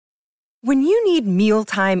When you need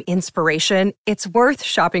mealtime inspiration, it's worth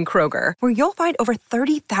shopping Kroger, where you'll find over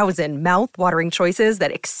 30,000 mouth-watering choices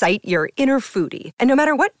that excite your inner foodie. And no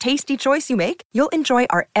matter what tasty choice you make, you'll enjoy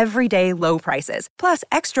our everyday low prices, plus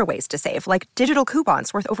extra ways to save, like digital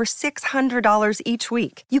coupons worth over $600 each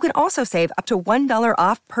week. You can also save up to $1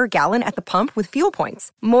 off per gallon at the pump with fuel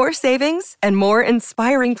points. More savings and more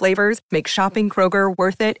inspiring flavors make shopping Kroger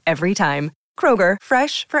worth it every time. Kroger,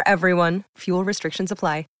 fresh for everyone. Fuel restrictions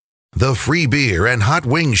apply. The Free Beer and Hot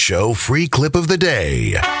Wings Show free clip of the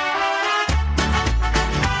day.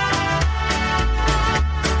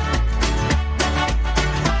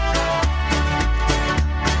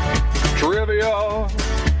 Trivia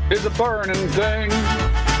is a burning thing,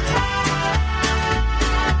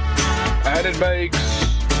 and it makes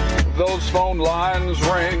those phone lines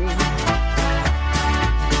ring.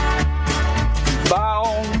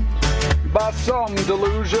 Bound by some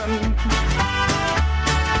delusion,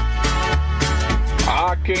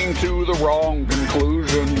 I came to the wrong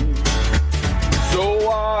conclusion. So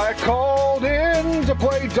I called in to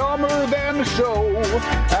play Dumber Than the Show,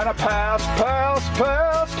 and I passed,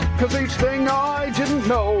 cause each thing I didn't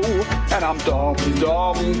know. And I'm dumber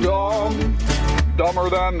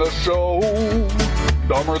than the show,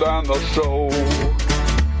 dumber than the show.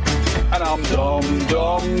 And I'm dumber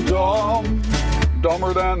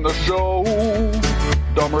than the show,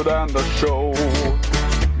 dumber than the show.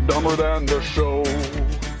 Dumber than the show.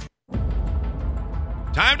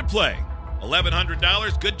 Time to play.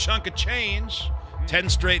 $1,100, good chunk of change. 10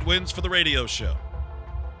 straight wins for the radio show.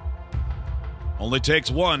 Only takes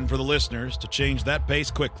one for the listeners to change that pace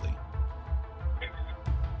quickly.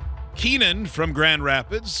 Keenan from Grand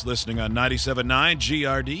Rapids, listening on 97.9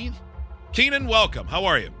 GRD. Keenan, welcome. How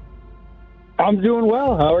are you? I'm doing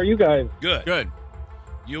well. How are you guys? Good.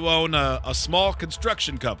 You own a small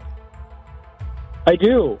construction company. I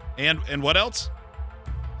do. And what else?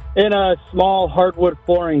 In a small hardwood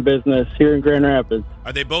flooring business here in Grand Rapids.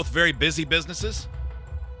 Are they both very busy businesses?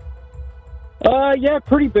 Yeah,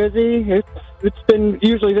 pretty busy. It's been,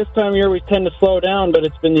 usually this time of year we tend to slow down, but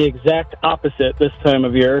it's been the exact opposite this time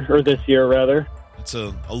of year, or this year rather. It's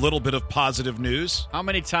a little bit of positive news. How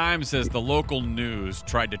many times has the local news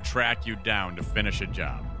tried to track you down to finish a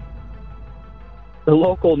job? The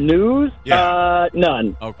local news? Yeah.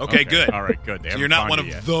 None. Okay, good. All right, good. So you're not one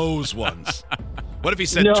of those ones. What if he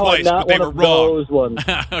said no, twice, not but they one were of wrong? Those ones.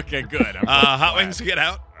 Okay, good. Hot Wings, get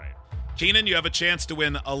out. All right. Keenan, you have a chance to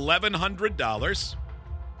win $1,100.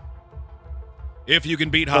 If you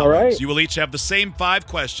can beat Hot Wings, you will each have the same 5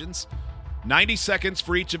 questions. 90 seconds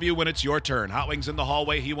for each of you when it's your turn. Hot Wings in the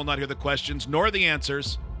hallway. He will not hear the questions nor the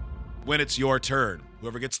answers when it's your turn.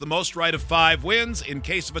 Whoever gets the most right of 5 wins. In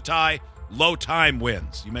case of a tie, low time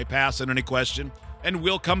wins. You may pass on any question, and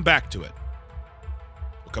we'll come back to it.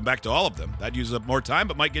 We'll come back to all of them. That uses up more time,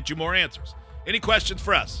 but might get you more answers. Any questions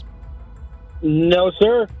for us? No,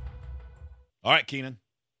 sir. All right, Keenan.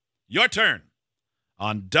 Your turn.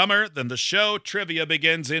 On Dumber Than the Show, trivia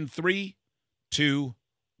begins in 3, 2,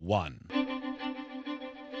 1.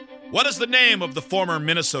 What is the name of the former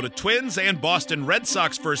Minnesota Twins and Boston Red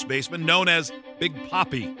Sox first baseman known as Big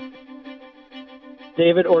Papi?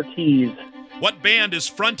 David Ortiz. What band is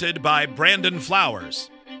fronted by Brandon Flowers?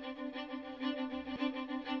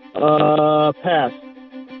 Pass.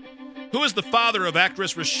 Who is the father of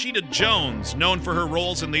actress Rashida Jones, known for her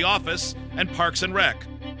roles in The Office and Parks and Rec?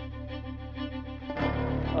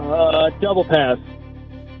 Double pass.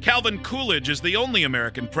 Calvin Coolidge is the only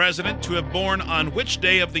American president to have born on which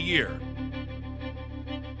day of the year?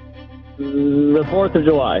 The 4th of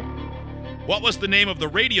July. What was the name of the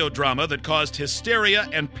radio drama that caused hysteria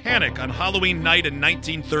and panic on Halloween night in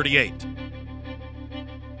 1938?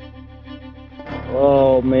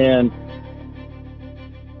 Oh, man.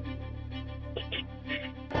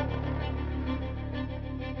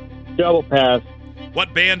 Double pass.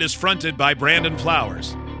 What band is fronted by Brandon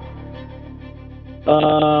Flowers?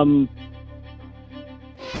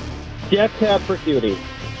 Death Cab for Cutie.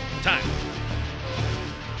 Time.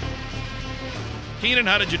 Keenan,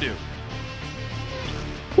 how did you do?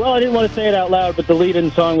 Well, I didn't want to say it out loud, but the lead-in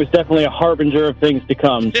song was definitely a harbinger of things to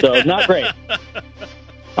come, so not great.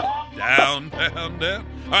 Down, down, down.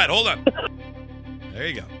 All right, hold on. There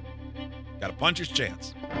you go. Got a puncher's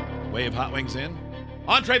chance. Wave Hot Wings in.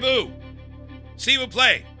 Entrez-vous. See you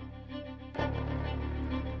play.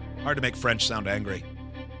 Hard to make French sound angry.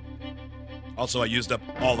 Also, I used up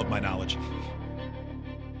all of my knowledge.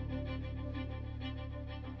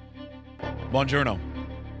 Buongiorno.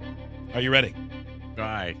 Are you ready?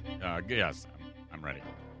 Yes, I'm ready.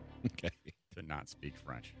 Okay. To not speak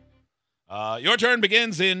French. Your turn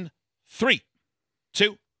begins in 3,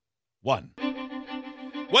 2, 1.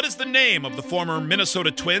 What is the name of the former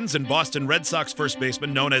Minnesota Twins and Boston Red Sox first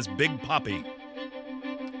baseman known as Big Poppy?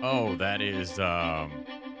 Oh, that is, oh,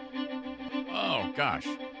 gosh.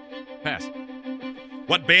 Pass.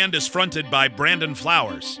 What band is fronted by Brandon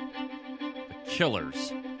Flowers? The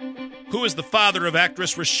Killers. Who is the father of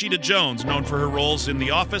actress Rashida Jones, known for her roles in The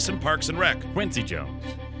Office and Parks and Rec? Quincy Jones.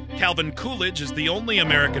 Calvin Coolidge is the only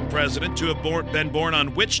American president to have been born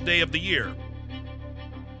on which day of the year?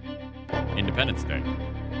 Independence Day.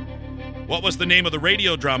 What was the name of the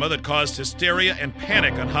radio drama that caused hysteria and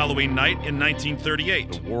panic on Halloween night in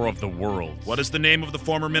 1938? The War of the Worlds. What is the name of the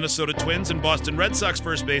former Minnesota Twins and Boston Red Sox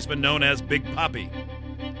first baseman known as Big Poppy?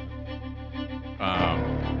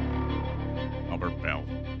 Albert Bell.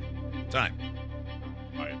 Time.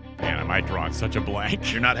 Man, am I drawing such a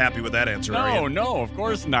blank? You're not happy with that answer, are you? No, of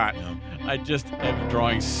course not. No. I just am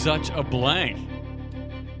drawing such a blank.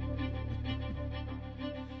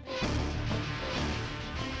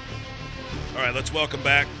 All right, let's welcome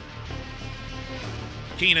back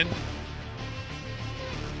Keenan.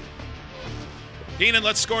 Keenan,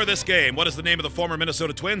 let's score this game. What is the name of the former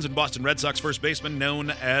Minnesota Twins and Boston Red Sox first baseman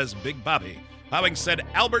known as Big Poppy? Howing said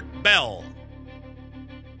Albert Bell.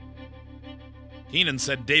 Keenan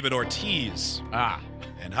said David Ortiz.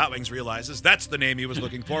 And Hotwings realizes that's the name he was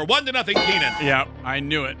looking for. 1-0, Keenan. Yeah, I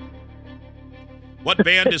knew it. What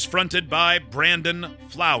band is fronted by Brandon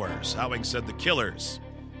Flowers? Hotwings said The Killers.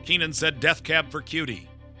 Keenan said Death Cab for Cutie.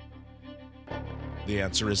 The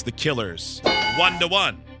answer is The Killers.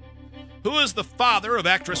 1-1. Who is the father of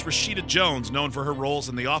actress Rashida Jones, known for her roles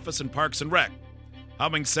in The Office and Parks and Rec?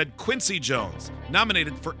 Hotwings said Quincy Jones,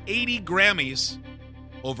 nominated for 80 Grammys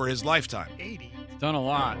over his lifetime. 80. Done a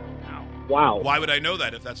lot. Wow. Why would I know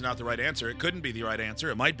that if that's not the right answer? It couldn't be the right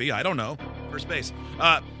answer. It might be. I don't know. First base.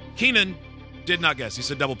 Keenan did not guess. He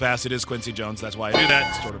said double pass. It is Quincy Jones. That's why I knew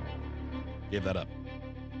that. Sort of gave that up.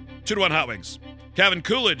 2-1 Hot Wings. Calvin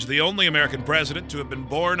Coolidge, the only American president to have been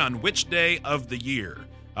born on which day of the year?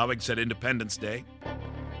 Hot Wings said Independence Day.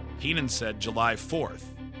 Keenan said July 4th.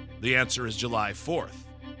 The answer is July 4th.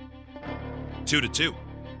 2-2.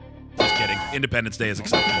 Just kidding. Independence Day is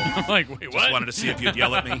acceptable. I'm like, wait, what? Just wanted to see if you'd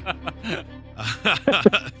yell at me.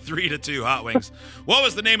 3-2, Hot Wings. What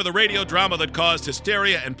was the name of the radio drama that caused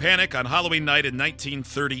hysteria and panic on Halloween night in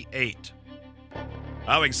 1938?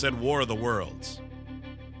 Hot Wings said War of the Worlds.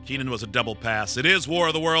 Keenan was a double pass. It is War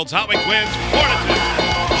of the Worlds. Hot Wings wins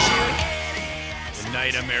 4-2. The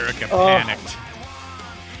night America panicked.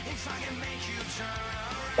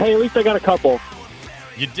 Hey, at least I got a couple.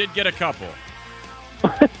 You did get a couple.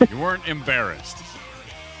 You weren't embarrassed.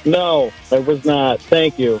 No, I was not.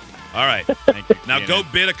 Thank you. All right. Thank you. Now Keenan. go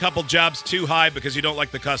bid a couple jobs too high because you don't like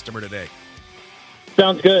the customer today.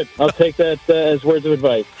 Sounds good. I'll take that as words of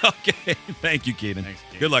advice. Okay. Thank you, Keenan. Thanks,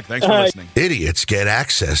 Keenan. Good luck. Thanks for All right. listening. Idiots get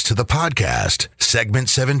access to the podcast, segment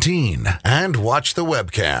 17, and watch the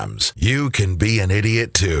webcams. You can be an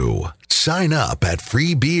idiot too. Sign up at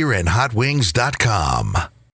freebeerandhotwings.com.